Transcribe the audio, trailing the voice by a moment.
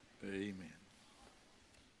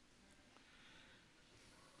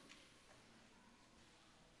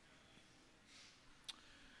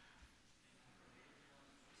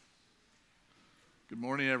Good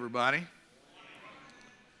morning, everybody.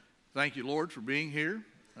 Thank you, Lord, for being here.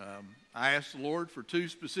 I asked the Lord for two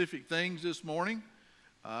specific things this morning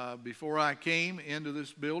before I came into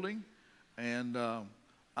this building, and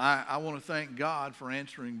I want to thank God for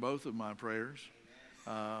answering both of my prayers.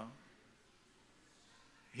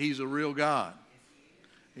 He's a real God.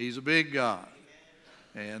 He's a big God,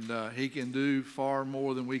 and He can do far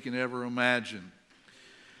more than we can ever imagine.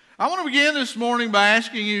 I want to begin this morning by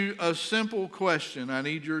asking you a simple question. I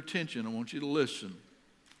need your attention. I want you to listen.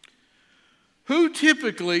 Who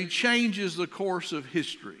typically changes the course of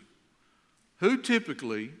history? Who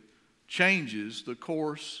typically changes the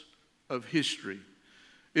course of history?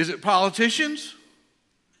 Is it politicians?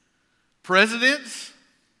 Presidents?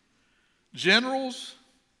 Generals?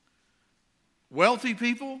 Wealthy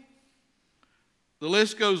people? The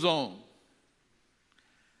list goes on.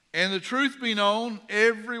 And the truth be known,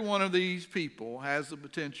 every one of these people has the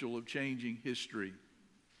potential of changing history.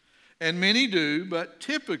 And many do, but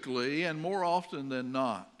typically and more often than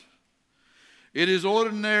not, it is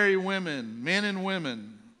ordinary women, men and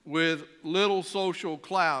women with little social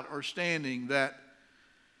clout or standing that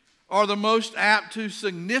are the most apt to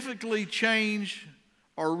significantly change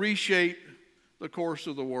or reshape the course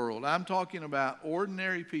of the world. I'm talking about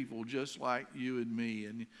ordinary people just like you and me.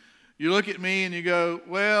 And you look at me and you go,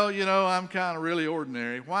 well, you know, I'm kind of really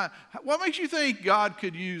ordinary. Why? What makes you think God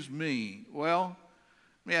could use me? Well,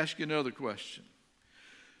 let me ask you another question.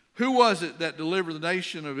 Who was it that delivered the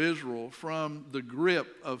nation of Israel from the grip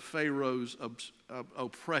of Pharaoh's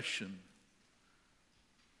oppression?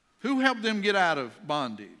 Who helped them get out of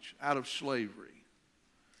bondage, out of slavery?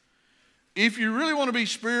 If you really want to be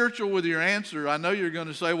spiritual with your answer, I know you're going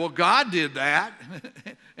to say, well, God did that.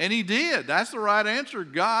 And He did. That's the right answer.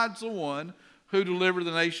 God's the one who delivered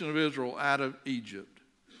the nation of Israel out of Egypt.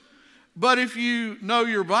 But if you know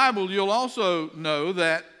your Bible, you'll also know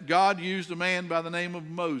that God used a man by the name of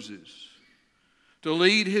Moses to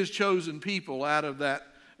lead His chosen people out of that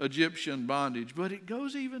Egyptian bondage. But it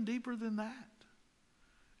goes even deeper than that.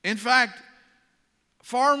 In fact,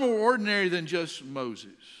 far more ordinary than just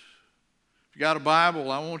Moses. If you got a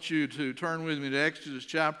Bible, I want you to turn with me to Exodus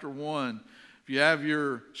chapter 1. If you have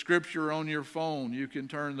your scripture on your phone, you can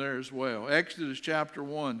turn there as well. Exodus chapter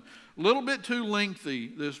 1. A little bit too lengthy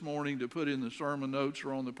this morning to put in the sermon notes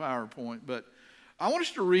or on the PowerPoint, but I want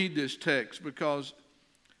us to read this text because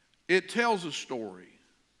it tells a story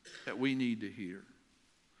that we need to hear.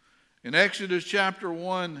 In Exodus chapter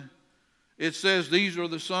 1, it says, "These are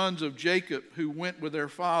the sons of Jacob who went with their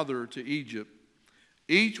father to Egypt,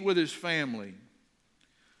 each with his family.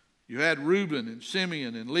 You had Reuben and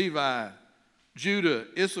Simeon and Levi, Judah,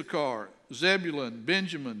 Issachar, Zebulun,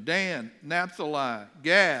 Benjamin, Dan, Naphtali,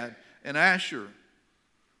 Gad, and Asher.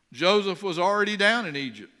 Joseph was already down in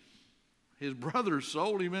Egypt. His brothers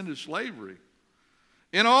sold him into slavery.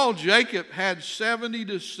 In all, Jacob had 70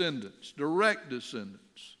 descendants, direct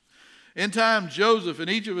descendants. In time, Joseph and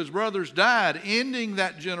each of his brothers died, ending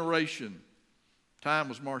that generation. Time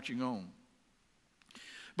was marching on.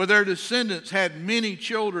 But their descendants had many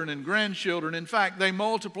children and grandchildren. In fact, they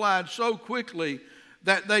multiplied so quickly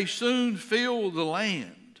that they soon filled the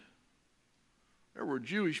land. There were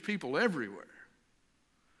Jewish people everywhere.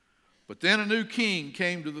 But then a new king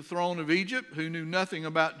came to the throne of Egypt who knew nothing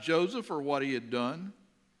about Joseph or what he had done.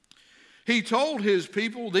 He told his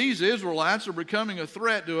people, these Israelites are becoming a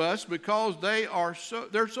threat to us because there are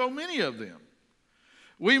so many of them.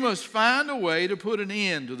 We must find a way to put an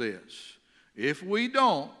end to this. If we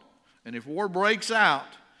don't, and if war breaks out,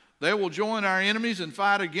 they will join our enemies and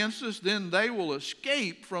fight against us. Then they will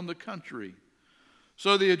escape from the country."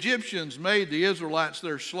 So the Egyptians made the Israelites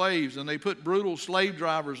their slaves, and they put brutal slave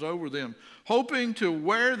drivers over them, hoping to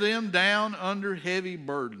wear them down under heavy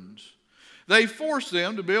burdens. They forced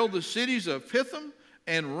them to build the cities of Pithom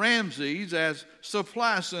and Ramses as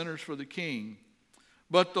supply centers for the king.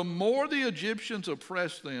 But the more the Egyptians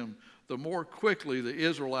oppressed them, the more quickly the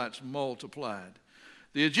Israelites multiplied.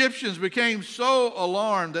 The Egyptians became so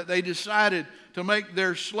alarmed that they decided to make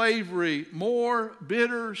their slavery more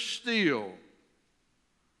bitter still.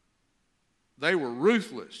 They were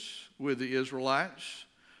ruthless with the Israelites,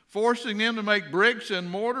 forcing them to make bricks and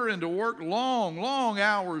mortar and to work long, long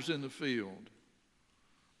hours in the field.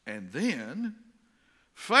 And then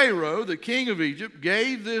Pharaoh, the king of Egypt,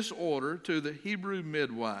 gave this order to the Hebrew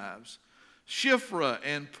midwives, Shiphrah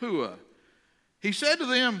and Puah. He said to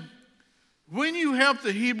them, when you help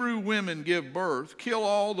the Hebrew women give birth, kill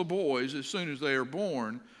all the boys as soon as they are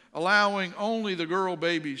born, allowing only the girl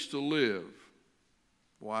babies to live.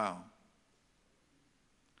 Wow.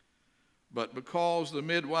 But because the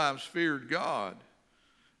midwives feared God,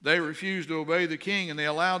 they refused to obey the king, and they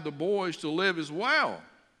allowed the boys to live as well.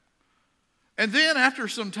 And then after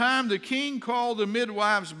some time, the king called the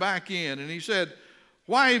midwives back in, and he said,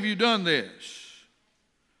 "Why have you done this?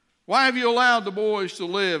 Why have you allowed the boys to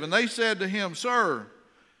live?" And they said to him, "Sir,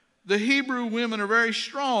 the Hebrew women are very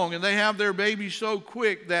strong, and they have their babies so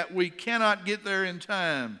quick that we cannot get there in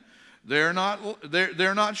time. They're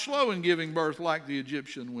not slow in giving birth like the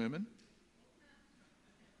Egyptian women."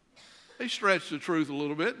 They stretched the truth a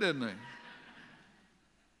little bit, didn't they?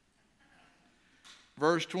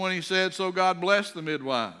 Verse 20 said, "So God blessed the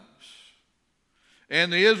midwives.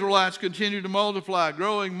 And the Israelites continued to multiply,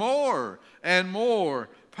 growing more and more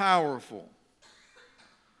powerful."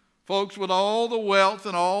 Folks, with all the wealth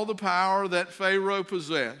and all the power that Pharaoh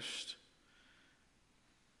possessed,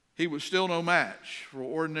 he was still no match for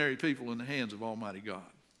ordinary people in the hands of Almighty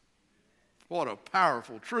God. What a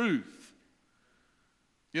powerful truth.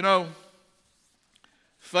 You know,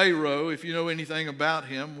 Pharaoh, if you know anything about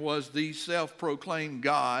him, was the self-proclaimed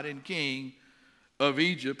God and king of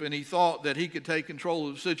Egypt, and he thought that he could take control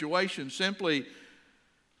of the situation simply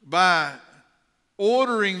by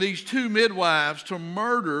ordering these two midwives to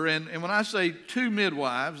murder. And when I say two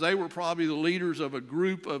midwives, they were probably the leaders of a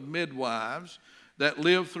group of midwives that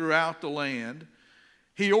lived throughout the land.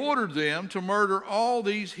 He ordered them to murder all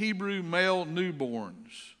these Hebrew male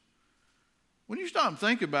newborns. When you stop and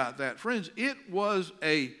think about that, friends, it was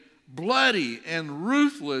a bloody and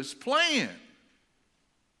ruthless plan.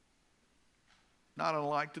 Not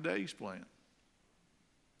unlike today's plan.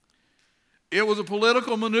 It was a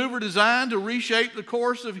political maneuver designed to reshape the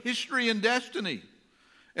course of history and destiny.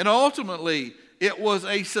 And ultimately, it was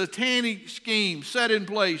a satanic scheme set in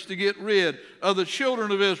place to get rid of the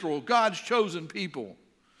children of Israel, God's chosen people.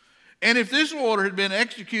 And if this order had been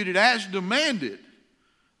executed as demanded,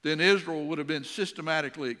 then Israel would have been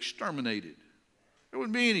systematically exterminated. There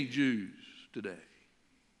wouldn't be any Jews today.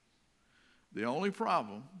 The only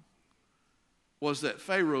problem was that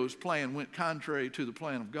Pharaoh's plan went contrary to the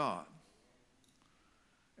plan of God.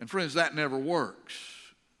 And friends, that never works.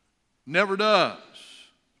 Never does.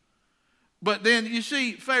 But then, you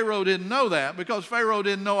see, Pharaoh didn't know that because Pharaoh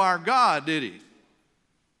didn't know our God, did he?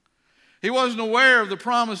 He wasn't aware of the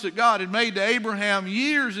promise that God had made to Abraham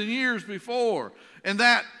years and years before. And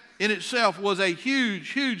that in itself was a huge,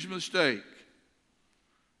 huge mistake.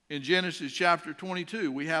 In Genesis chapter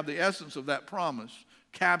 22, we have the essence of that promise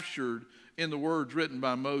captured in the words written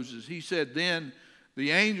by Moses. He said, "Then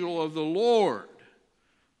the angel of the Lord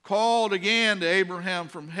called again to Abraham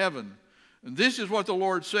from heaven. And this is what the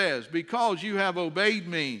Lord says, because you have obeyed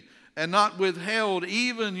me and not withheld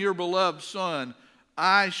even your beloved son,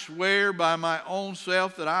 I swear by my own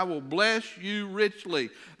self that I will bless you richly."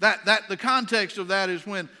 The context of that is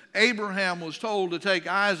when Abraham was told to take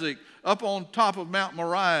Isaac up on top of Mount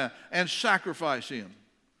Moriah and sacrifice him.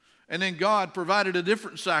 And then God provided a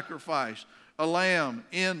different sacrifice, a lamb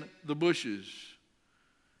in the bushes.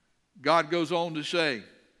 God goes on to say,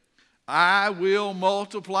 "I will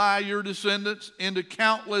multiply your descendants into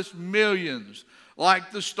countless millions,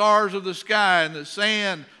 like the stars of the sky and the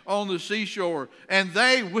sand on the seashore, and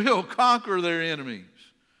they will conquer their enemies."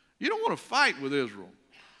 You don't want to fight with Israel.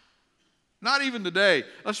 Not even today,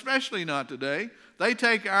 especially not today. They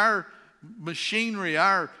take our machinery,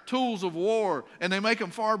 our tools of war, and they make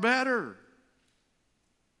them far better.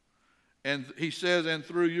 And he says, "And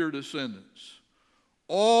through your descendants,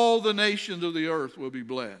 all the nations of the earth will be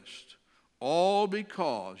blessed, all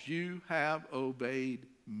because you have obeyed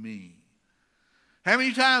me." How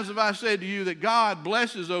many times have I said to you that God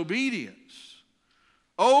blesses obedience?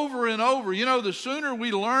 Over and over. You know, the sooner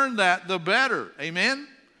we learn that, the better. Amen?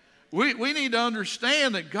 We need to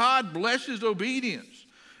understand that God blesses obedience.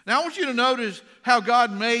 Now, I want you to notice how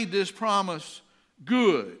God made this promise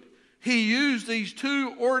good. He used these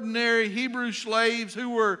two ordinary Hebrew slaves who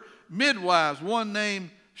were midwives, one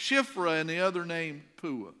named Shiphrah and the other named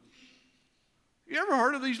Puah. You ever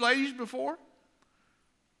heard of these ladies before?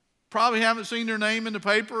 Probably haven't seen their name in the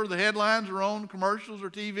paper or the headlines or on commercials or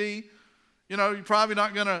TV. You know, you're probably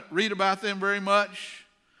not going to read about them very much.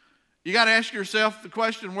 You got to ask yourself the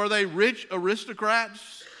question, were they rich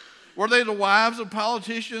aristocrats? Were they the wives of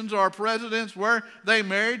politicians or presidents? Were they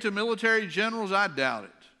married to military generals? I doubt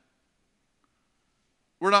it.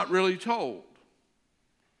 We're not really told.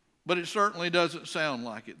 But it certainly doesn't sound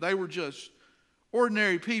like it. They were just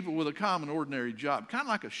ordinary people with a common ordinary job. Kind of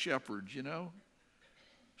like a shepherd, you know.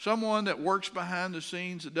 Someone that works behind the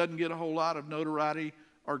scenes that doesn't get a whole lot of notoriety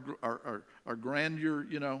or grandeur,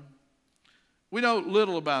 you know. We know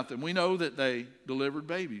little about them. We know that they delivered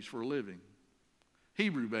babies for a living.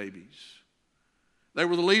 Hebrew babies. They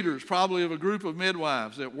were the leaders probably of a group of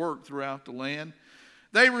midwives that worked throughout the land.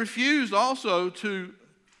 They refused also to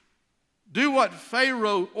do what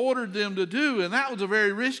Pharaoh ordered them to do, and that was a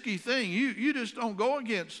very risky thing. You just don't go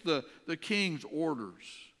against the king's orders.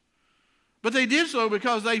 But they did so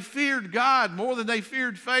because they feared God more than they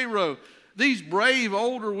feared Pharaoh. These brave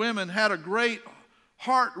older women had a great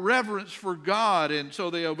heart reverence for God, and so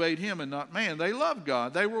they obeyed him and not man. They loved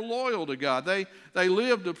God. They were loyal to God. They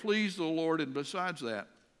lived to please the Lord, and besides that,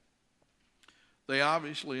 they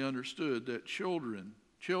obviously understood that children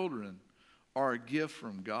are a gift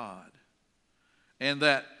from God. And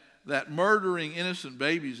that murdering innocent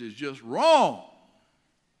babies is just wrong.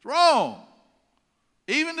 It's wrong.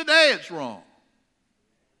 Even today it's wrong.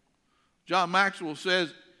 John Maxwell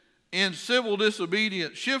says, in civil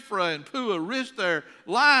disobedience, Shiphrah and Puah risked their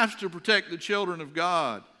lives to protect the children of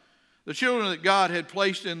God, the children that God had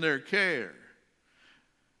placed in their care.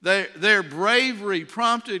 Their bravery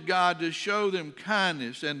prompted God to show them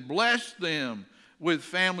kindness and bless them with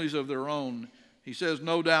families of their own. He says,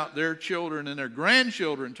 no doubt their children and their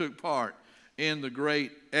grandchildren took part in the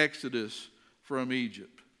great exodus from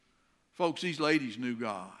Egypt. Folks, these ladies knew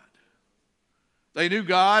God. They knew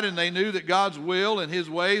God, and they knew that God's will and his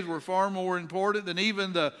ways were far more important than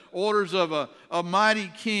even the orders of a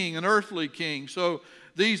mighty king, an earthly king. So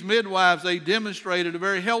these midwives, they demonstrated a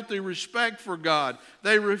very healthy respect for God.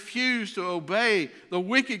 They refused to obey the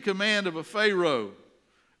wicked command of a Pharaoh,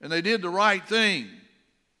 and they did the right thing.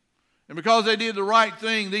 And because they did the right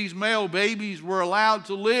thing, these male babies were allowed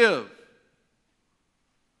to live.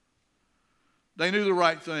 They knew the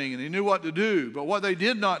right thing and they knew what to do. But what they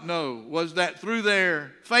did not know was that through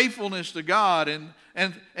their faithfulness to God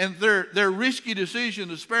and their risky decision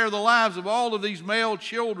to spare the lives of all of these male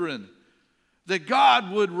children, that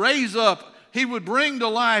God would raise up, he would bring to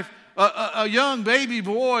life a young baby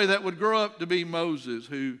boy that would grow up to be Moses,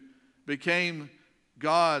 who became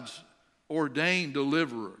God's ordained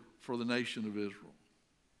deliverer for the nation of Israel.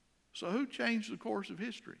 So who changed the course of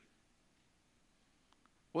history?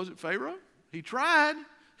 Was it Pharaoh? He tried.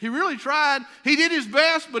 He really tried. He did his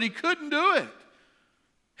best, but he couldn't do it.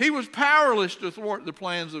 He was powerless to thwart the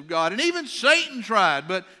plans of God. And even Satan tried,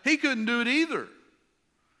 but he couldn't do it either.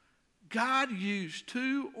 God used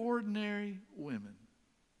two ordinary women,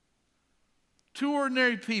 two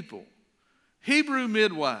ordinary people, Hebrew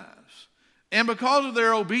midwives. And because of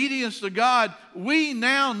their obedience to God, we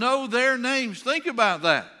now know their names. Think about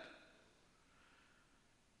that.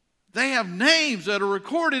 They have names that are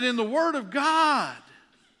recorded in the Word of God.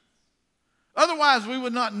 Otherwise, we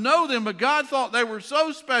would not know them, but God thought they were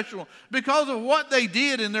so special because of what they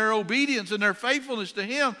did in their obedience and their faithfulness to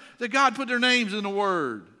him that God put their names in the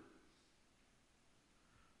Word.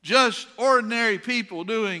 Just ordinary people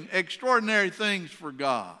doing extraordinary things for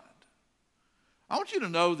God. I want you to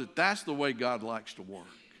know that that's the way God likes to work.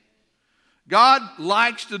 God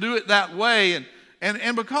likes to do it that way.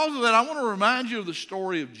 And because of that, I want to remind you of the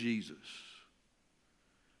story of Jesus.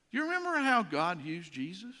 Do you remember how God used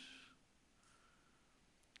Jesus?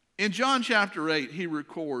 In John chapter 8, he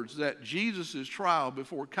records that Jesus' trial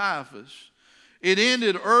before Caiaphas, it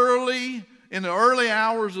ended early, in the early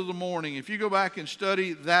hours of the morning. If you go back and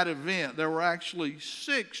study that event, there were actually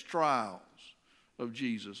 6 trials of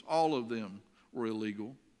Jesus. All of them were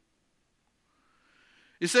illegal.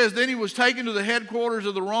 It says, then he was taken to the headquarters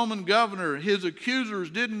of the Roman governor. His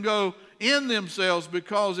accusers didn't go in themselves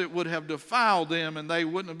because it would have defiled them and they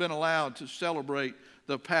wouldn't have been allowed to celebrate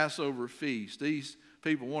the Passover feast. These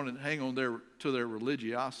people wanted to hang on to their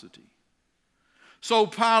religiosity. So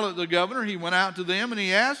Pilate, the governor, he went out to them and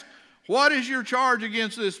he asked, what is your charge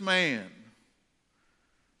against this man?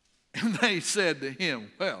 And they said to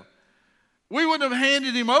him, well, we wouldn't have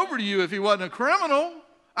handed him over to you if he wasn't a criminal.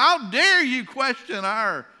 How dare you question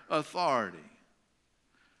our authority?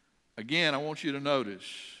 Again, I want you to notice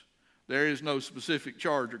there is no specific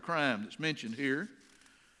charge or crime that's mentioned here.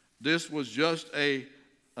 This was just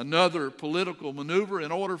another political maneuver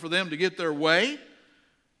in order for them to get their way.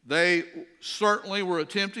 They certainly were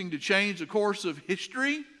attempting to change the course of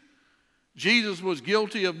history. Jesus was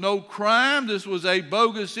guilty of no crime. This was a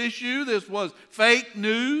bogus issue. This was fake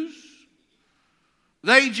news.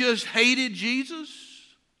 They just hated Jesus,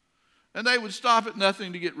 and they would stop at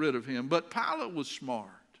nothing to get rid of him. But Pilate was smart.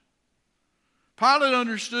 Pilate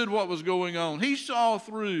understood what was going on. He saw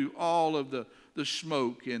through all of the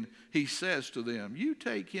smoke, and he says to them, you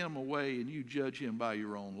take him away and you judge him by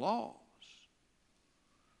your own laws.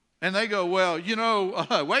 And they go, well,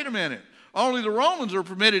 wait a minute. Only the Romans are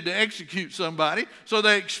permitted to execute somebody, so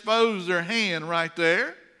they expose their hand right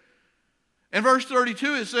there. In verse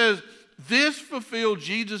 32 it says, This fulfilled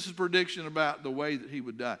Jesus' prediction about the way that he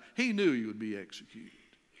would die. He knew he would be executed.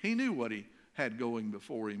 He knew what he had going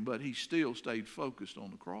before him, but he still stayed focused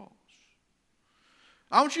on the cross.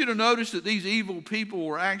 I want you to notice that these evil people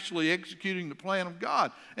were actually executing the plan of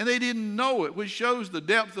God, and they didn't know it, which shows the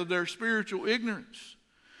depth of their spiritual ignorance.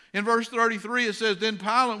 In verse 33 it says, Then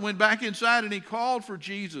Pilate went back inside and he called for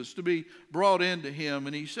Jesus to be brought into him,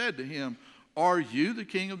 and he said to him, Are you the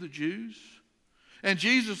king of the Jews? And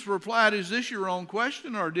Jesus replied, Is this your own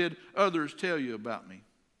question, or did others tell you about me?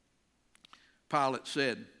 Pilate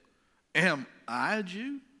said, Am I a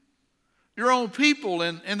Jew? Your own people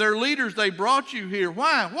and their leaders, they brought you here.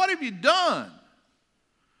 Why? What have you done?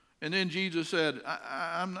 And then Jesus said,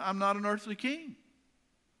 I'm not an earthly king.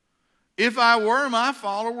 If I were, my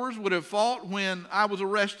followers would have fought when I was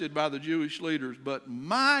arrested by the Jewish leaders. But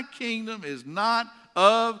my kingdom is not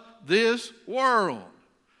of this world.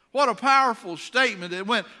 What a powerful statement that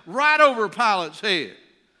went right over Pilate's head.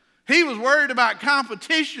 He was worried about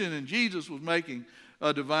competition, and Jesus was making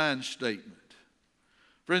a divine statement.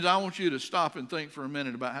 Friends, I want you to stop and think for a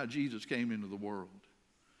minute about how Jesus came into the world.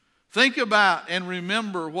 Think about and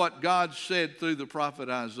remember what God said through the prophet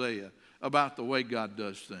Isaiah about the way God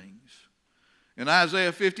does things. In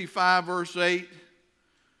Isaiah 55, verse 8,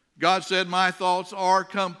 God said, My thoughts are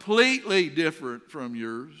completely different from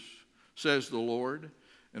yours, says the Lord.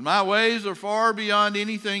 And my ways are far beyond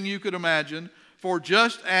anything you could imagine. For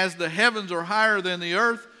just as the heavens are higher than the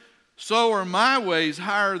earth, so are my ways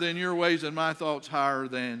higher than your ways, and my thoughts higher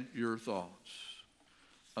than your thoughts.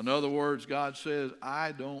 In other words, God says,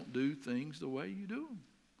 I don't do things the way you do them.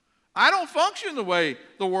 I don't function the way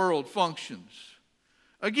the world functions.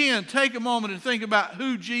 Again, take a moment and think about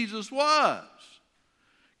who Jesus was.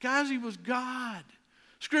 Guys, he was God.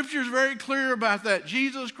 Scripture is very clear about that.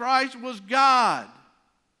 Jesus Christ was God.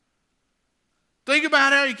 Think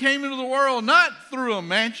about how he came into the world, not through a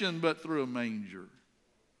mansion, but through a manger.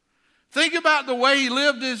 Think about the way he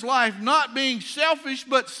lived his life, not being selfish,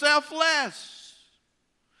 but selfless.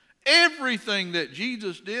 Everything that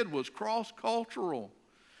Jesus did was cross-cultural.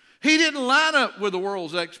 He didn't line up with the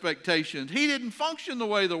world's expectations. He didn't function the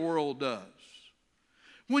way the world does.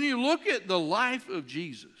 When you look at the life of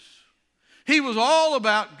Jesus, he was all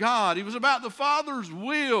about God. He was about the Father's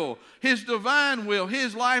will, his divine will.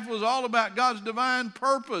 His life was all about God's divine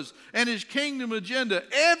purpose and his kingdom agenda.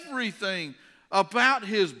 Everything about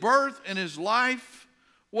his birth and his life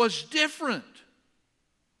was different.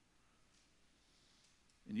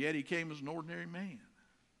 And yet he came as an ordinary man.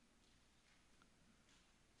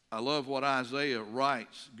 I love what Isaiah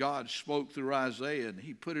writes. God spoke through Isaiah and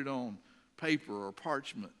he put it on paper or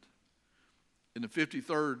parchment. In the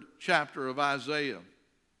 53rd chapter of Isaiah,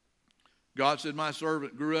 God said, My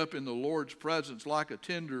servant grew up in the Lord's presence like a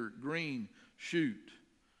tender green shoot,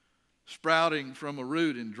 sprouting from a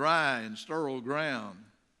root in dry and sterile ground.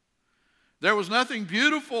 There was nothing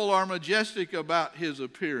beautiful or majestic about his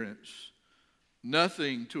appearance,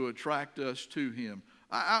 nothing to attract us to him.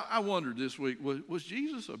 I wondered this week, was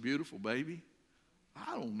Jesus a beautiful baby?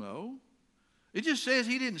 I don't know. It just says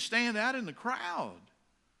he didn't stand out in the crowd.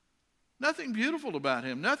 Nothing beautiful about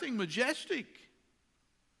him, nothing majestic.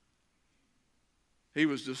 He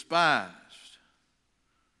was despised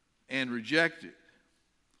and rejected.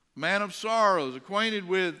 Man of sorrows, acquainted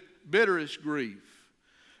with bitterest grief.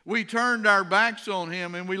 We turned our backs on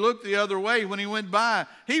him and we looked the other way when he went by.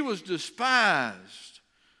 He was despised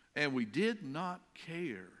and we did not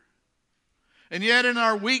care. And yet in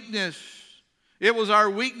our weakness, it was our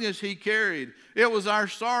weakness he carried. It was our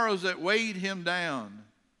sorrows that weighed him down.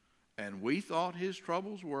 And we thought his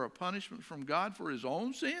troubles were a punishment from God for his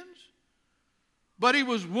own sins. But he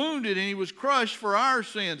was wounded and he was crushed for our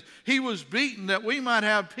sins. He was beaten that we might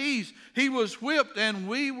have peace. He was whipped and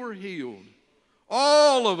we were healed.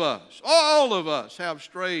 All of us have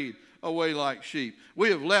strayed away like sheep. We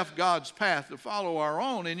have left God's path to follow our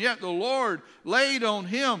own. And yet the Lord laid on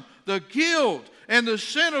him the guilt and the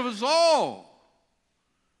sin of us all.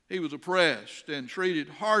 He was oppressed and treated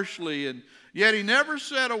harshly, and yet he never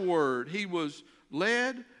said a word. He was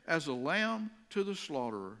led as a lamb to the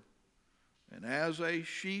slaughterer. And as a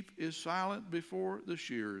sheep is silent before the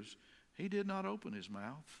shearers, he did not open his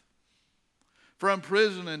mouth. From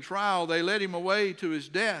prison and trial, they led him away to his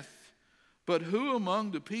death. But who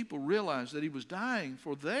among the people realized that he was dying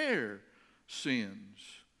for their sins?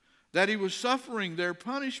 That he was suffering their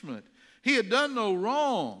punishment? He had done no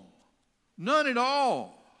wrong, none at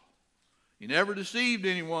all. He never deceived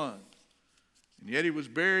anyone. And yet he was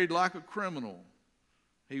buried like a criminal.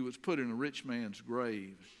 He was put in a rich man's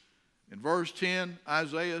grave. In verse 10,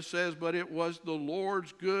 Isaiah says, But it was the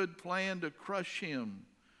Lord's good plan to crush him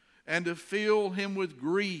and to fill him with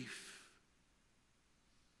grief.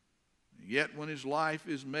 Yet when his life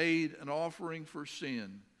is made an offering for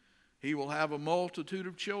sin, he will have a multitude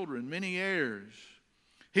of children, many heirs.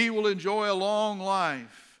 He will enjoy a long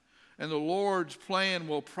life, and the Lord's plan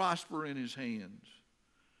will prosper in his hands.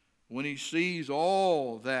 When he sees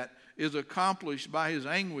all that is accomplished by his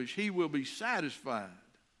anguish, he will be satisfied.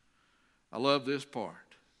 I love this part.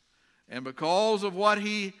 And because of what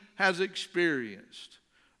he has experienced,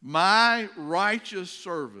 my righteous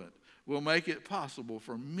servant will make it possible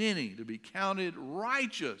for many to be counted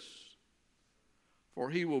righteous, for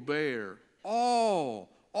he will bear all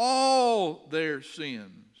their sins.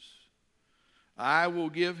 I will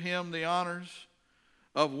give him the honors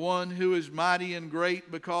of one who is mighty and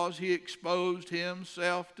great, because he exposed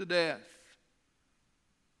himself to death.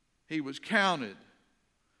 He was counted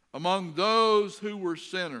among those who were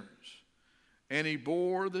sinners, and he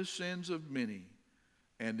bore the sins of many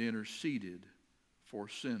and interceded for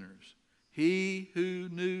sinners. He who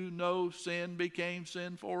knew no sin became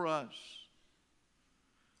sin for us.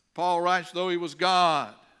 Paul writes, though he was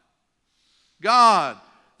God,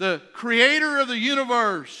 the creator of the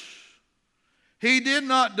universe, he did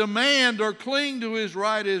not demand or cling to his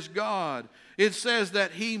right as God. It says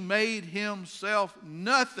that he made himself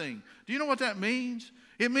nothing. Do you know what that means?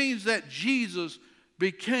 It means that Jesus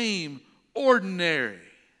became ordinary.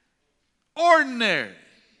 Ordinary.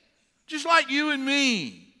 Just like you and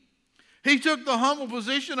me. He took the humble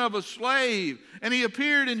position of a slave, and he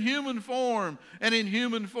appeared in human form. And in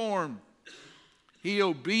human form, he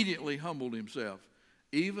obediently humbled himself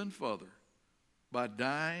even further by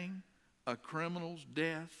dying a criminal's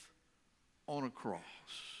death on a cross.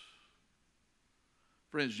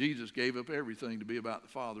 Friends, Jesus gave up everything to be about the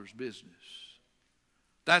Father's business.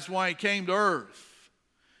 That's why he came to earth.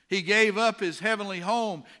 He gave up his heavenly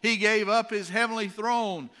home. He gave up his heavenly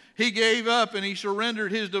throne. He gave up and he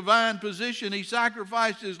surrendered his divine position. He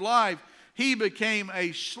sacrificed his life. He became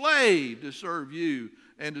a slave to serve you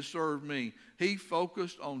and to serve me. He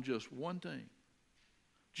focused on just one thing.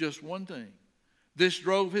 Just one thing. This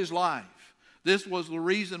drove his life. This was the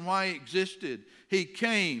reason why he existed. He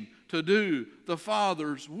came to do the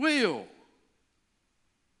Father's will.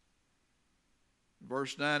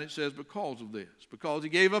 Verse 9, it says, because of this, because he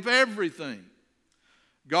gave up everything,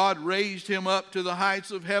 God raised him up to the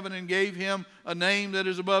heights of heaven and gave him a name that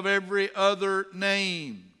is above every other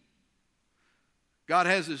name. God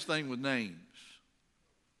has this thing with names.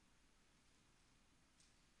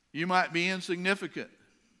 You might be insignificant,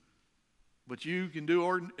 but you can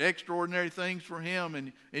do extraordinary things for him,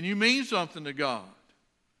 and you mean something to God.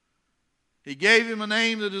 He gave him a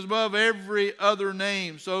name that is above every other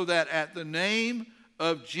name, so that at the name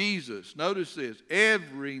of Jesus, notice this,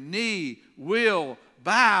 every knee will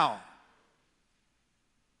bow,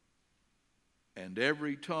 and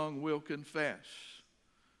every tongue will confess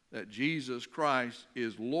that Jesus Christ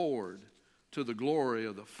is Lord, to the glory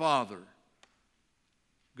of the Father,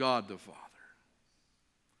 God the Father.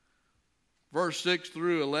 Verse 6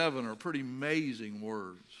 through 11 are pretty amazing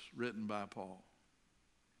words written by Paul.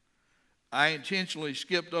 I intentionally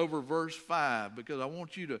skipped over verse 5 because I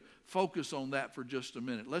want you to focus on that for just a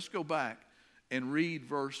minute. Let's go back and read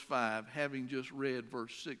verse 5, having just read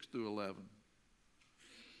verse 6 through 11.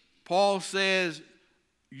 Paul says,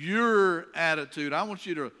 your attitude, I want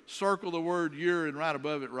you to circle the word your and right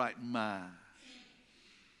above it write my.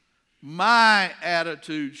 My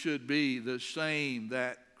attitude should be the same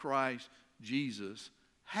that Christ Jesus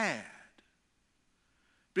had.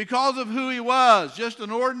 Because of who he was, just an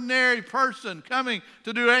ordinary person coming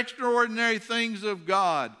to do extraordinary things of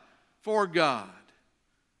God, for God.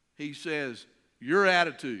 He says, your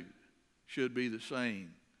attitude should be the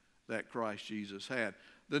same that Christ Jesus had.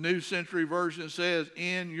 The New Century Version says,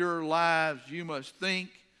 in your lives you must think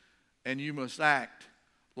and you must act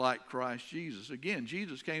like Christ Jesus. Again,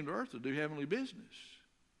 Jesus came to earth to do heavenly business.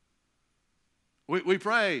 We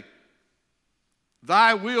pray,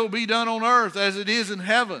 thy will be done on earth as it is in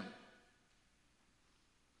heaven.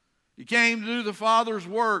 He came to do the Father's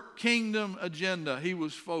work, kingdom agenda. He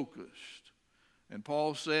was focused. And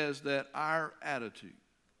Paul says that our attitude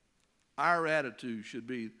should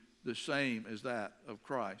be the same as that of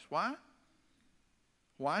Christ. Why?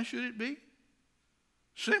 Why should it be?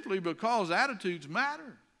 Simply because attitudes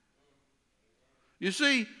matter. You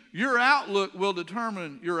see, your outlook will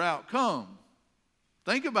determine your outcome.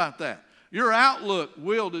 Think about that. Your outlook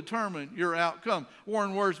will determine your outcome.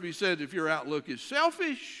 Warren Wiersbe said if your outlook is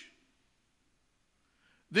selfish,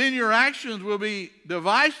 then your actions will be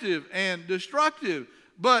divisive and destructive.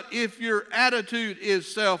 But if your attitude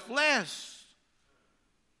is selfless,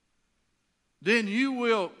 then you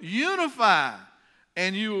will unify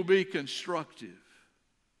and you will be constructive.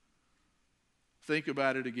 Think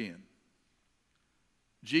about it again.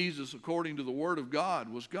 Jesus, according to the Word of God,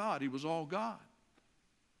 was God. He was all God.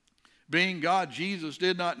 Being God, Jesus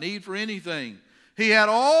did not need for anything. He had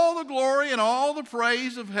all the glory and all the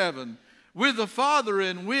praise of heaven. With the Father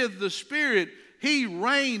and with the Spirit, He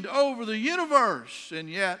reigned over the universe. And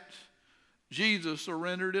yet, Jesus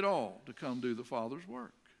surrendered it all to come do the Father's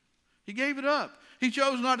work. He gave it up. He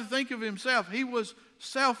chose not to think of Himself. He was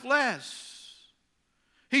selfless.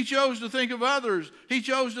 He chose to think of others. He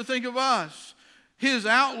chose to think of us. His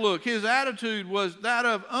outlook, his attitude was that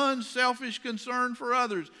of unselfish concern for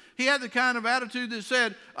others. He had the kind of attitude that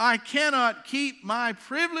said, I cannot keep my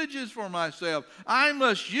privileges for myself. I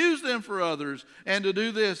must use them for others. And to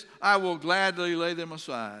do this, I will gladly lay them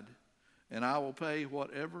aside. And I will pay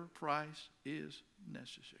whatever price is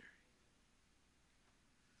necessary.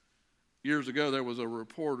 Years ago, there was a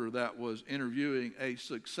reporter that was interviewing a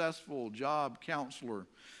successful job counselor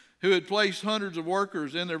who had placed hundreds of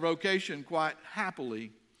workers in their vocation quite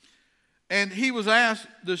happily. And he was asked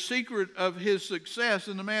the secret of his success,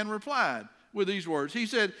 and the man replied with these words. He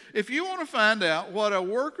said, if you want to find out what a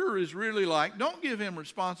worker is really like, don't give him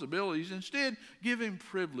responsibilities. Instead, give him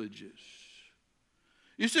privileges.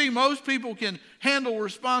 You see, most people can handle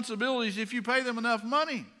responsibilities if you pay them enough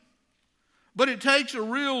money. But it takes a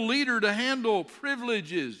real leader to handle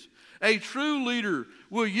privileges. A true leader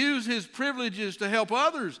will use his privileges to help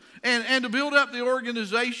others and to build up the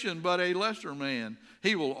organization. But a lesser man,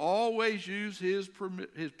 he will always use his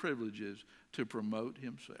privileges to promote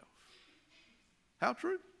himself. How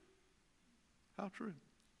true? How true?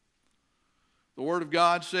 The Word of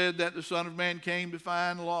God said that the Son of Man came to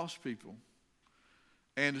find lost people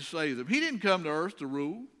and to save them. He didn't come to earth to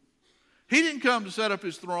rule. He didn't come to set up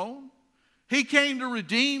His throne. He came to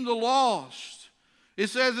redeem the lost. It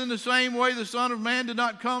says, in the same way, the Son of Man did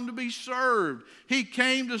not come to be served. He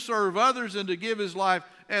came to serve others and to give His life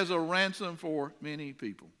as a ransom for many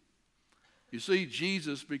people. You see,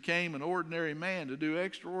 Jesus became an ordinary man to do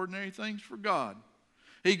extraordinary things for God.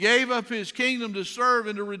 He gave up His kingdom to serve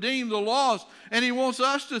and to redeem the lost, and He wants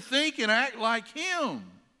us to think and act like Him.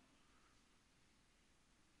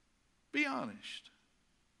 Be honest.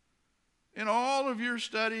 In all of your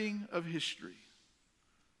studying of history,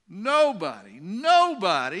 nobody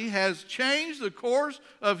has changed the course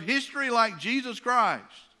of history like Jesus Christ.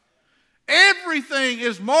 Everything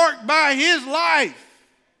is marked by His life.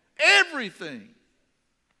 Everything.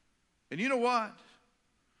 And you know what?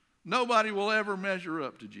 Nobody will ever measure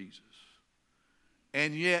up to Jesus.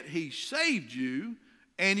 And yet He saved you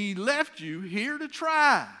and He left you here to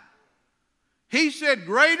try. He said,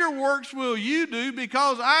 greater works will you do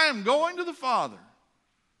because I am going to the Father.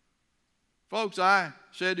 Folks, I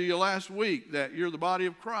said to you last week that you're the body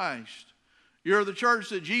of Christ. You're the church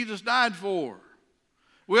that Jesus died for.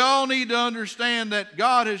 We all need to understand that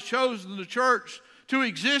God has chosen the church to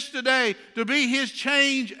exist today to be His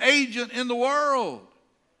change agent in the world.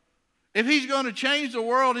 If He's going to change the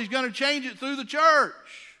world, He's going to change it through the church.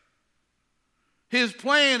 His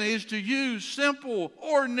plan is to use simple,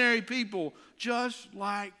 ordinary people just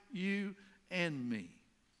like you and me.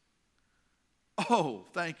 Oh,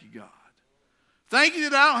 thank you, God. Thank you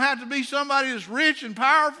that I don't have to be somebody that's rich and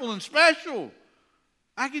powerful and special.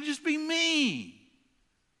 I can just be me.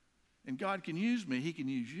 And God can use me. He can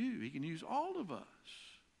use you. He can use all of us.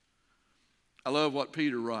 I love what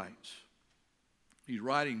Peter writes. He's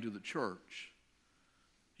writing to the church.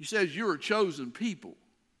 He says, you're a chosen people.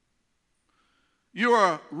 You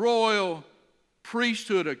are a royal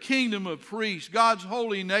priesthood, a kingdom of priests, God's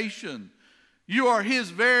holy nation. You are His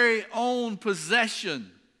very own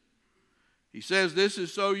possession. He says this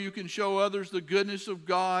is so you can show others the goodness of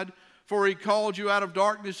God, for He called you out of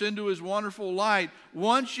darkness into His wonderful light.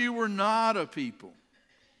 Once you were not a people.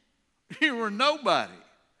 You were nobody.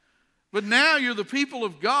 But now you're the people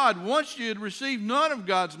of God. Once you had received none of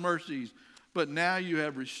God's mercies, but now you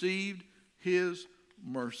have received His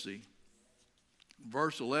mercy.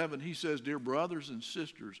 Verse 11, he says, dear brothers and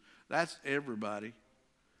sisters, that's everybody.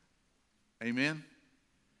 Amen?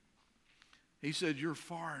 He said, you're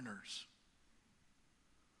foreigners.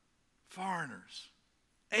 Foreigners.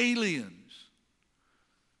 Aliens.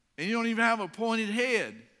 And you don't even have a pointed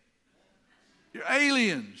head. You're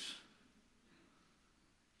aliens.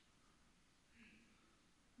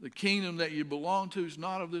 The kingdom that you belong to is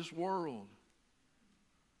not of this world.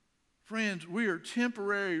 Friends, we are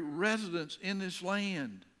temporary residents in this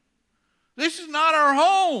land. This is not our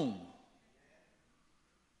home.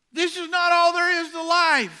 This is not all there is to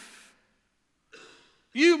life.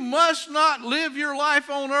 You must not live your life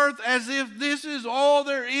on earth as if this is all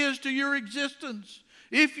there is to your existence.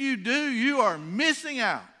 If you do, you are missing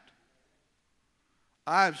out.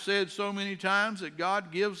 I've said so many times that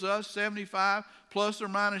God gives us 75 plus or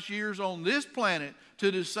minus years on this planet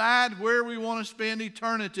to decide where we want to spend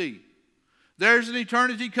eternity. There's an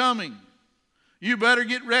eternity coming. You better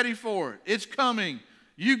get ready for it. It's coming.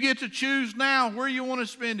 You get to choose now where you want to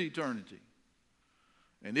spend eternity.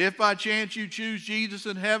 And if by chance you choose Jesus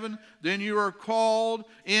in heaven, then you are called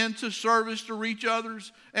into service to reach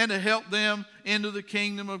others and to help them into the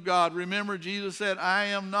kingdom of God. Remember, Jesus said, I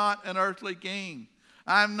am not an earthly king.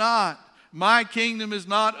 I'm not. My kingdom is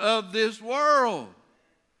not of this world.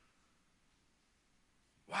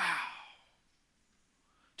 Wow.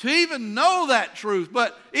 To even know that truth,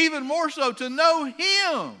 but even more so to know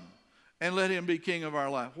Him and let Him be king of our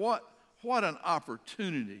life. What an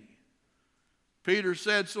opportunity. Peter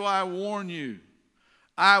said, so I warn you.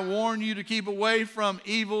 I warn you to keep away from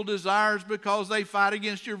evil desires because they fight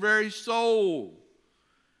against your very soul.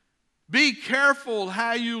 Be careful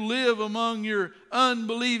how you live among your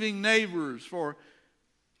unbelieving neighbors, for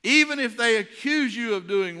even if they accuse you of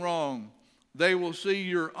doing wrong, they will see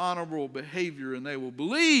your honorable behavior and they will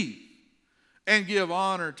believe and give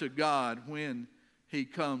honor to God when He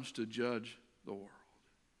comes to judge the world.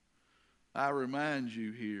 I remind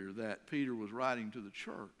you here that Peter was writing to the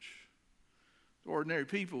church. Ordinary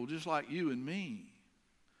people just like you and me.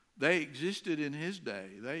 They existed in his day.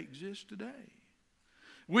 They exist today.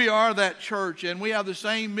 We are that church, and we have the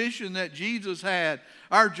same mission that Jesus had.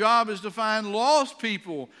 Our job is to find lost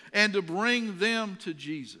people and to bring them to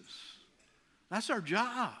Jesus. That's our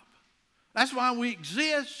job. That's why we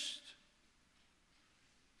exist.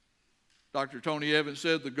 Dr. Tony Evans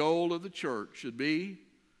said the goal of the church should be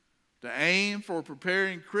to aim for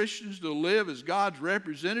preparing Christians to live as God's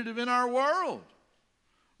representative in our world.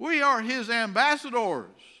 We are His ambassadors.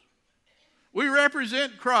 We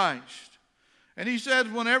represent Christ. And he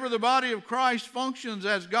said whenever the body of Christ functions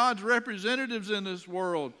as God's representatives in this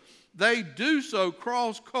world, they do so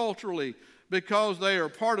cross-culturally because they are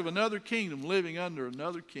part of another kingdom living under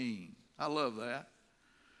another king. I love that.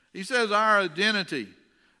 He says our identity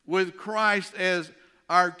with Christ as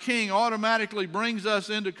our king automatically brings us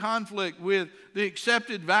into conflict with the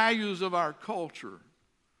accepted values of our culture.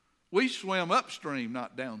 We swim upstream,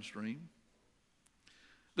 not downstream.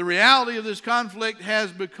 The reality of this conflict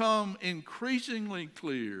has become increasingly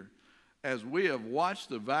clear as we have watched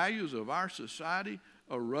the values of our society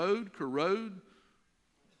erode, corrode,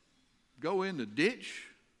 go in the ditch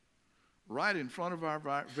right in front of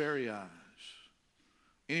our very eyes.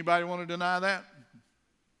 Anybody want to deny that?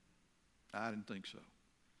 I didn't think so.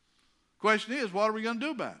 Question is, what are we going to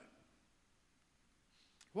do about it?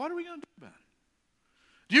 What are we going to do about it?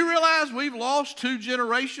 Do you realize we've lost 2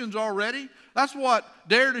 generations already? That's what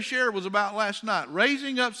Dare to Share was about last night.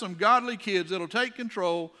 Raising up some godly kids that will take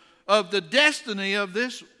control of the destiny of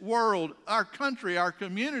this world, our country, our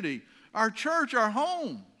community, our church, our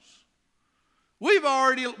homes. We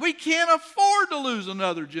can't afford to lose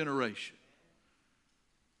another generation.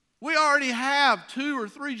 We already have 2 or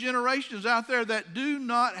 3 generations out there that do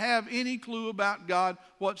not have any clue about God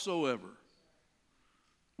whatsoever.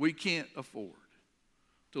 We can't afford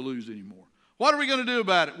to lose any more. What are we going to do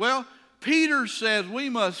about it? Well, Peter says we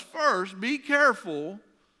must first be careful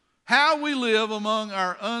how we live among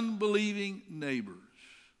our unbelieving neighbors.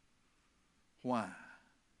 Why?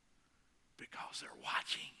 Because they're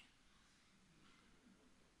watching.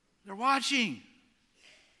 They're watching.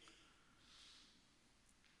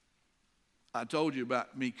 I told you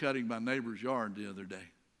about me cutting my neighbor's yard the other day.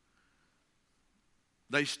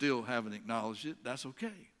 They still haven't acknowledged it. That's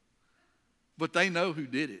okay. But they know who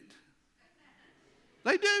did it.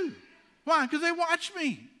 They do. Why? Because they watch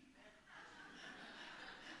me.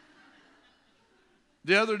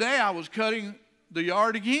 The other day I was cutting the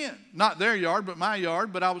yard again. Not their yard, but my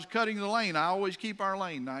yard. But I was cutting the lane. I always keep our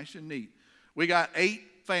lane nice and neat. We got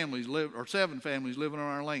 7 families living on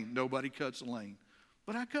our lane. Nobody cuts the lane.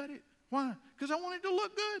 But I cut it. Why? Because I want it to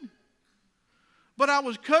look good. But I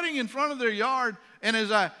was cutting in front of their yard, and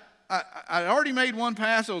as I already made one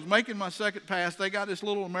pass, I was making my second pass. They got this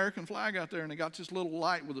little American flag out there, and they got this little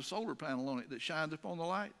light with a solar panel on it that shines up on the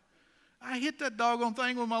light. I hit that doggone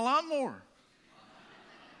thing with my lawnmower.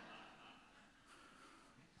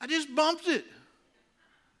 I just bumped it,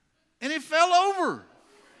 and it fell over.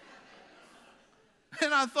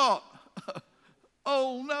 And I thought,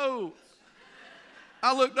 oh no.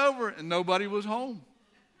 I looked over and nobody was home.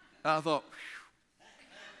 And I thought, phew.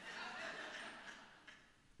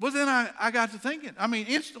 But then I got to thinking.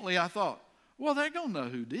 Instantly I thought, well, they're going to know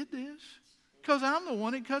who did this. Because I'm the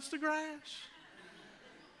one that cuts the grass.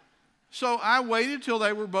 So I waited till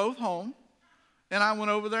they were both home, and I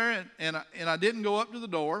went over there, and I didn't go up to the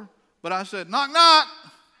door, but I said, knock, knock.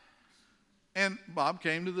 And Bob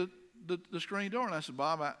came to the screen door, and I said,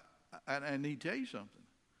 Bob, I need to tell you something.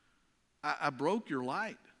 I broke your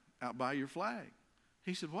light out by your flag.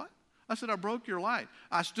 He said, what? I said, I broke your light.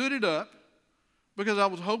 I stood it up because I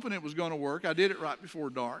was hoping it was going to work. I did it right before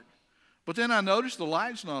dark. But then I noticed the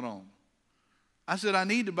light's not on. I said, I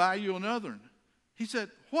need to buy you another one. He said,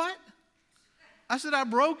 what? I said, I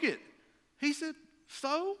broke it. He said,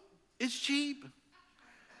 so? It's cheap.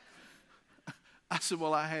 I said,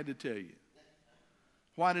 well, I had to tell you.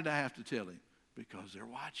 Why did I have to tell him? Because they're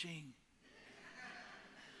watching.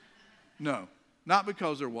 No, not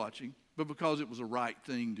because they're watching, but because it was the right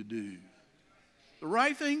thing to do. The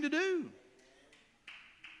right thing to do.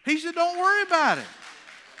 He said, don't worry about it.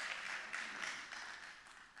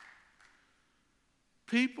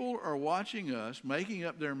 People are watching us, making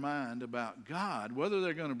up their mind about God, whether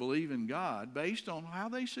they're going to believe in God, based on how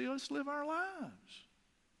they see us live our lives.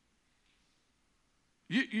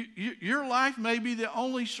 Your life may be the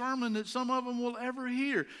only sermon that some of them will ever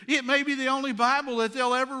hear. It may be the only Bible that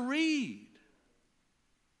they'll ever read.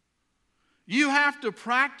 You have to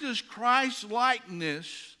practice Christ's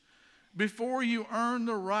likeness before you earn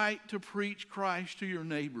the right to preach Christ to your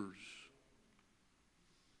neighbors.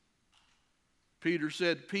 Peter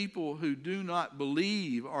said, people who do not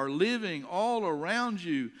believe are living all around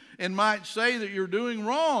you and might say that you're doing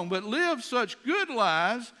wrong, but live such good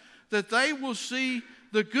lives that they will see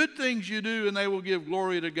the good things you do and they will give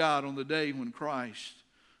glory to God on the day when Christ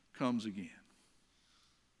comes again.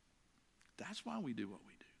 That's why we do what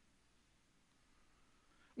we do.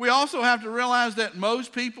 We also have to realize that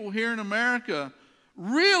most people here in America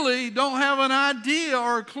really don't have an idea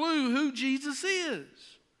or a clue who Jesus is.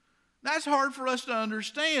 That's hard for us to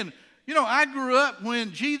understand. You know, I grew up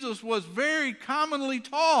when Jesus was very commonly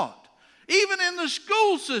taught. Even in the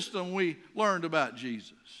school system, we learned about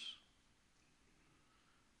Jesus.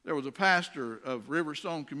 There was a pastor of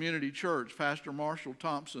Riverstone Community Church, Pastor Marshall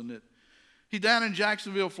Thompson, that he down in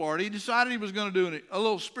Jacksonville, Florida. He decided he was going to do a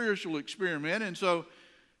little spiritual experiment, and so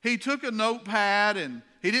he took a notepad, and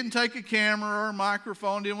he didn't take a camera or a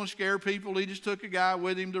microphone, didn't want to scare people. He just took a guy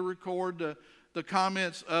with him to record the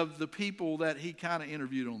comments of the people that he kind of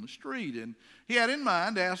interviewed on the street. And he had in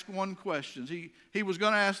mind to ask one question. He was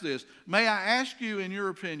going to ask this: may I ask you, in your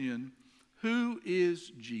opinion, who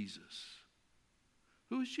is Jesus?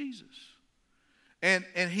 Who is Jesus? And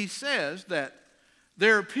he says that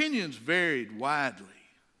their opinions varied widely.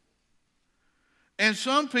 And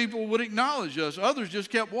some people would acknowledge us. Others just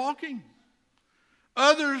kept walking.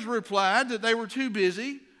 Others replied that they were too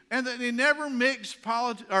busy and that they never mixed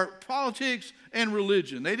politics and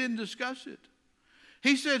religion. They didn't discuss it.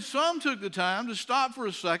 He said some took the time to stop for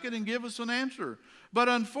a second and give us an answer. But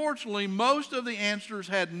unfortunately, most of the answers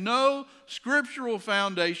had no scriptural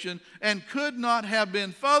foundation and could not have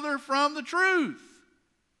been further from the truth.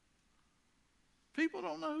 People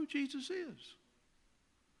don't know who Jesus is.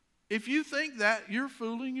 If you think that, you're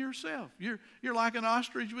fooling yourself. You're like an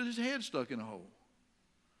ostrich with his head stuck in a hole.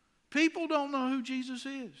 People don't know who Jesus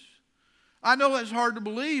is. I know that's hard to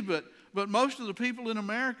believe, but most of the people in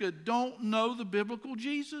America don't know the biblical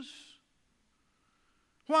Jesus.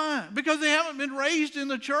 Why? Because they haven't been raised in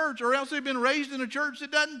the church, or else they've been raised in a church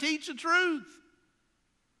that doesn't teach the truth.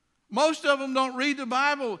 Most of them don't read the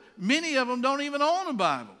Bible. Many of them don't even own a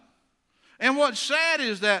Bible. And what's sad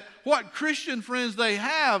is that what Christian friends they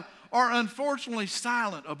have are unfortunately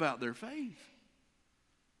silent about their faith.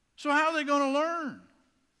 So how are they going to learn?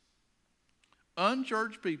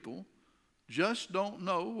 Unchurched people just don't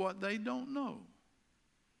know what they don't know.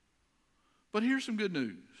 But here's some good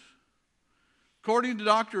news. According to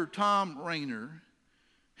Dr. Tom Rainer,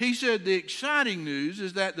 he said the exciting news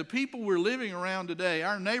is that the people we're living around today,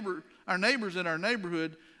 our neighbors in our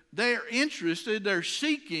neighborhood, they are interested, they're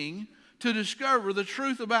seeking to discover the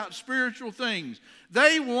truth about spiritual things.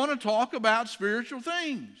 They want to talk about spiritual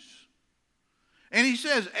things. And he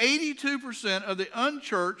says 82% of the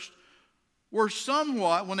unchurched were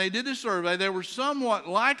somewhat, when they did the survey, they were somewhat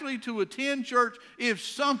likely to attend church if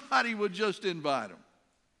somebody would just invite them.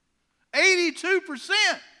 82%.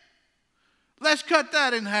 Let's cut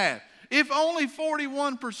that in half. If only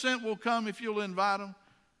 41% will come if you'll invite them,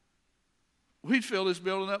 we'd fill this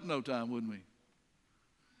building up in no time, wouldn't we?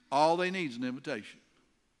 All they need is an invitation.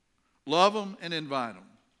 Love them and invite them.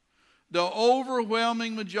 The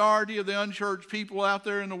overwhelming majority of the unchurched people out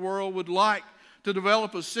there in the world would like to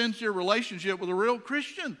develop a sincere relationship with a real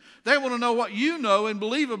Christian. They want to know what you know and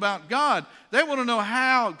believe about God. They want to know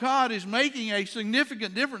how God is making a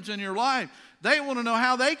significant difference in your life. They want to know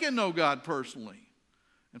how they can know God personally.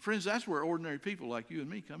 And friends, that's where ordinary people like you and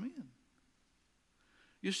me come in.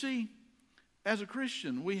 You see, as a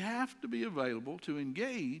Christian, we have to be available to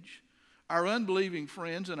engage our unbelieving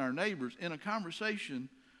friends and our neighbors in a conversation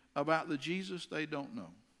about the Jesus they don't know.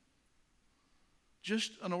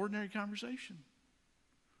 Just an ordinary conversation.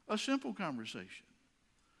 A simple conversation.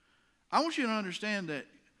 I want you to understand that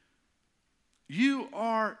you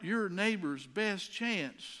are your neighbor's best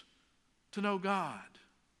chance to know God.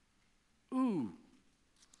 Ooh,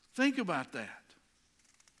 think about that.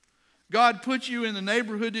 God put you in the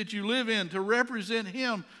neighborhood that you live in to represent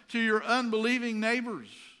Him to your unbelieving neighbors.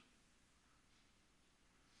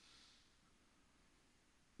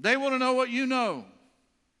 They want to know what you know.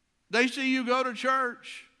 They see you go to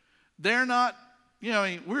church. They're not,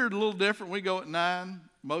 we're a little different. We go at 9.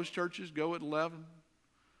 Most churches go at 11.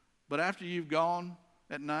 But after you've gone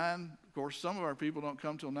at 9, of course, some of our people don't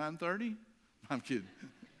come till 9:30. I'm kidding.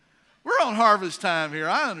 We're on harvest time here.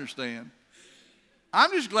 I understand.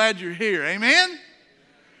 I'm just glad you're here. Amen?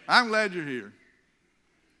 I'm glad you're here.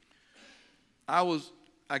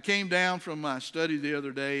 I came down from my study the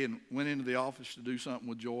other day and went into the office to do something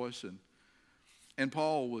with Joyce, and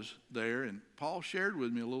Paul was there, and Paul shared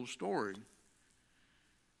with me a little story.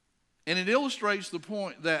 And it illustrates the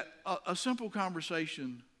point that a simple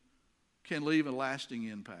conversation can leave a lasting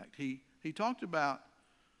impact. He talked about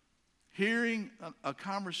hearing a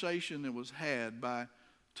conversation that was had by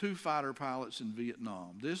 2 fighter pilots in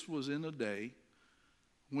Vietnam. This was in a day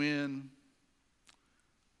when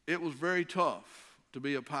it was very tough to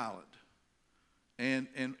be a pilot. And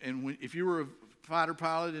if you were a fighter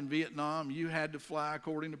pilot in Vietnam, you had to fly,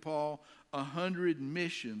 according to Paul, 100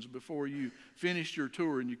 missions before you finished your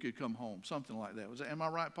tour and you could come home. Something like that. Am I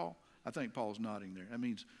right, Paul? I think Paul's nodding there. That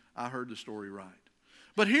means I heard the story right.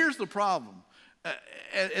 But here's the problem.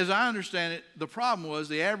 As I understand it, the problem was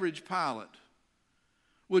the average pilot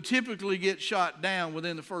would typically get shot down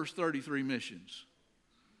within the first 33 missions.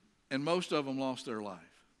 And most of them lost their life.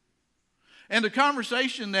 And the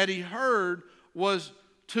conversation that he heard was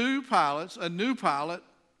 2 pilots, a new pilot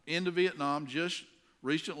into Vietnam, just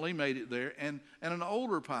recently made it there, and an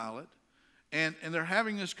older pilot. And they're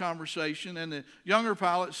having this conversation, and the younger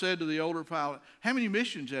pilot said to the older pilot, "How many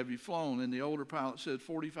missions have you flown?" And the older pilot said,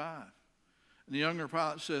 45. And the younger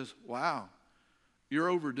pilot says, "Wow, you're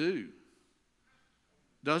overdue.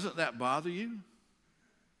 Doesn't that bother you?"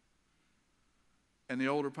 And the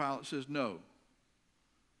older pilot says, "No,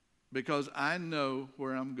 because I know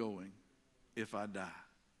where I'm going if I die."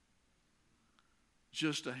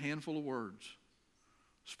 Just a handful of words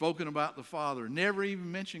spoken about the Father, never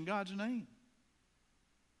even mentioned God's name.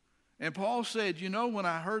 And Paul said, when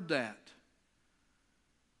I heard that,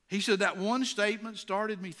 he said that one statement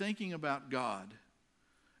started me thinking about God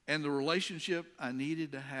and the relationship I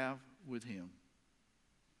needed to have with Him.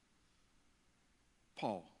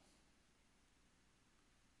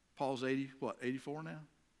 Paul's 84 now?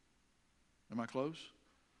 Am I close?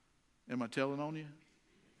 Am I telling on you?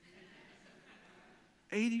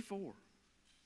 84.